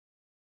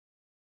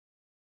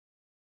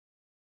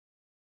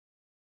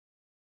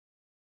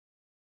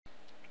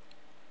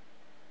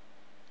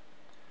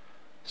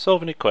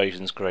Solving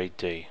equations grade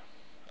D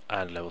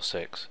and level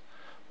 6.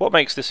 What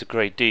makes this a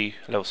grade D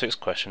level 6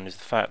 question is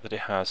the fact that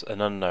it has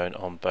an unknown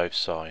on both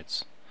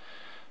sides.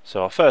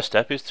 So our first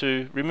step is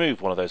to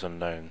remove one of those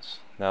unknowns.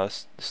 Now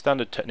the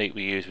standard technique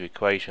we use with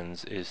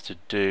equations is to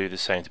do the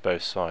same to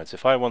both sides.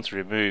 If I want to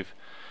remove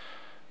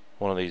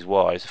one of these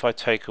y's, if I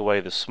take away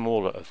the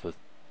smaller of the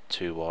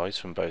two y's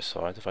from both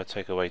sides, if I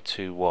take away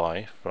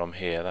 2y from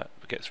here, that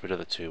gets rid of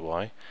the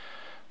 2y.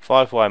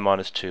 5y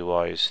minus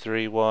 2y is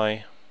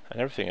 3y, and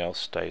everything else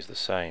stays the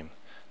same.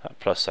 That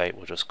plus 8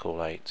 we'll just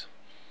call 8.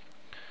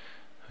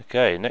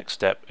 Okay, next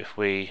step, if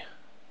we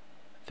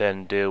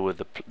then deal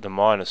with the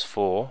minus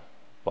 4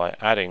 by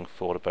adding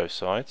 4 to both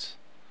sides,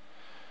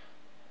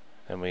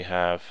 then we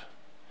have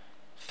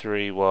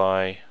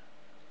 3y,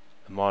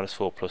 minus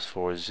 4 plus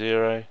 4 is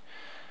 0,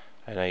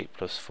 and 8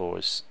 plus 4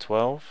 is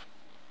 12.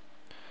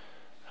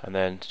 And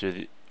then to do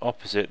the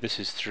opposite, this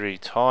is 3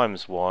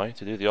 times y.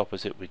 To do the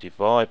opposite, we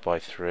divide by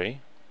 3,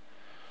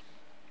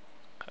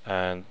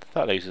 and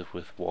that leaves us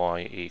with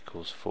y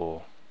equals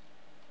 4.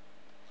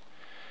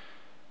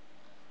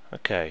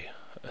 Okay,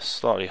 a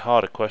slightly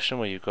harder question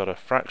where you've got a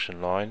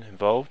fraction line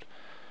involved.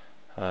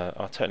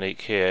 Our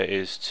technique here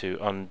is to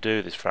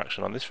undo this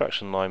fraction line. This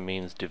fraction line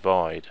means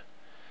divide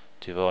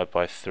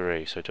by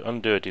 3. So to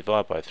undo a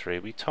divide by 3,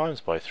 we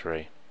times by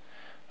 3,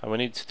 and we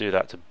need to do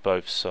that to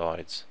both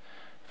sides.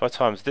 If I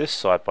times this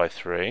side by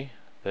 3,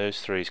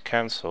 those 3's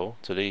cancel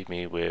to leave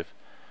me with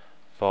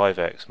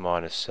 5x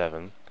minus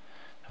 7,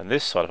 and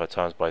this side, if I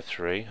times by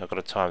 3, I've got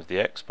to times the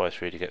x by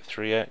 3 to get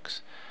 3x,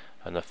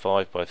 and the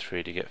 5 by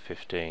 3 to get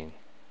 15.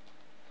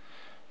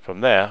 From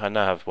there I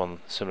now have one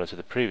similar to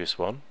the previous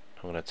one.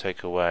 I'm going to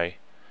take away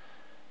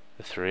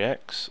the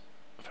 3x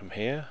from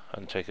here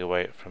and take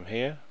away it from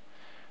here.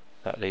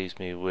 That leaves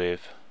me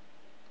with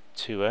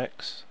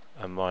 2x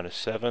and minus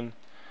 7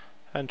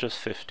 and just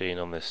 15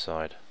 on this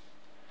side.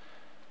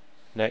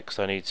 Next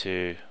I need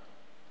to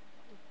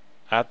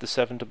add the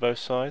 7 to both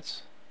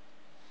sides.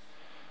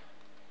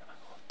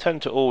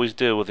 Tend to always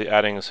deal with the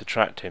adding and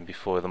subtracting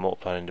before the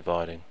multiplying and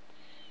dividing.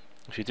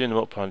 If you're doing the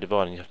multiplying and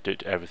dividing, you have to do it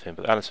to everything,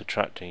 but adding and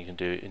subtracting you can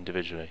do it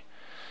individually.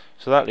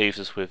 So that leaves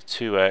us with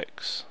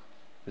 2x,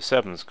 the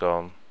 7's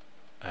gone,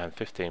 and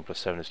 15 plus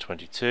 7 is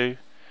 22,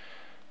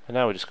 and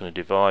now we're just going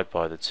to divide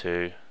by the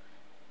 2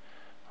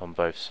 on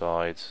both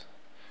sides,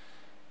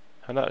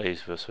 and that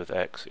leaves us with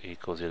x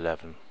equals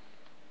 11.